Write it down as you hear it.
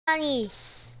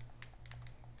Monies.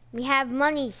 We have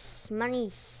monies.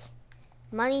 Monies.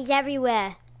 Monies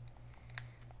everywhere.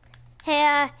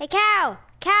 Hey, hey, cow.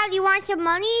 Cow, do you want some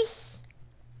monies?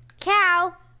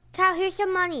 Cow. Cow, here's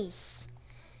some monies.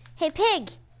 Hey,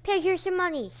 pig. Pig, here's some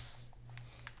monies.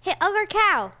 Hey, other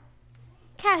cow.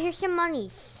 Cow, here's some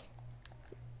monies.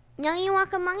 No, you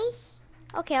want some monies?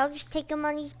 Okay, I'll just take the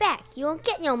monies back. You won't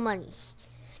get no monies.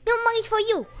 No monies for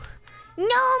you.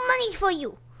 No monies for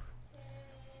you.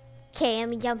 Okay, let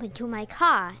me jump into my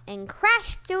car and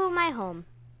crash through my home.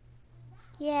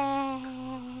 Yay.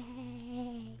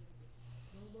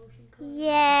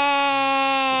 Yay.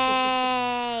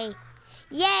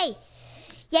 Yay.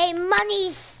 Yay,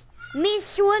 monies. Me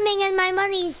swimming in my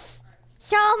monies.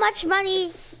 So much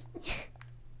monies.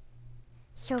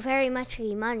 So very much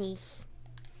monies.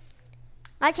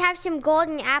 Let's have some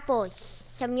golden apples.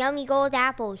 Some yummy gold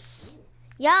apples.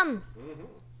 Yum.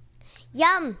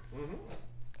 Yum.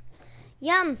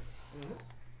 Yum.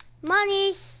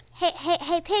 Monies.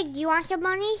 Hey, pig, do you want some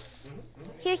monies?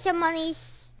 Here's some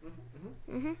monies.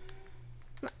 You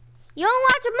don't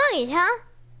want the monies, huh?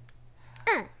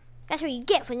 That's what you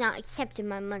get for not accepting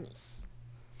my monies.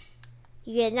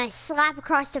 You get a nice slap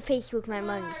across the face with my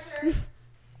monies.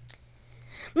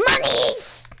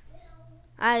 Monies!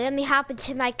 Alright, let me hop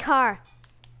into my car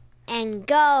and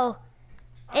go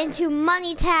into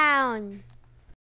Money Town.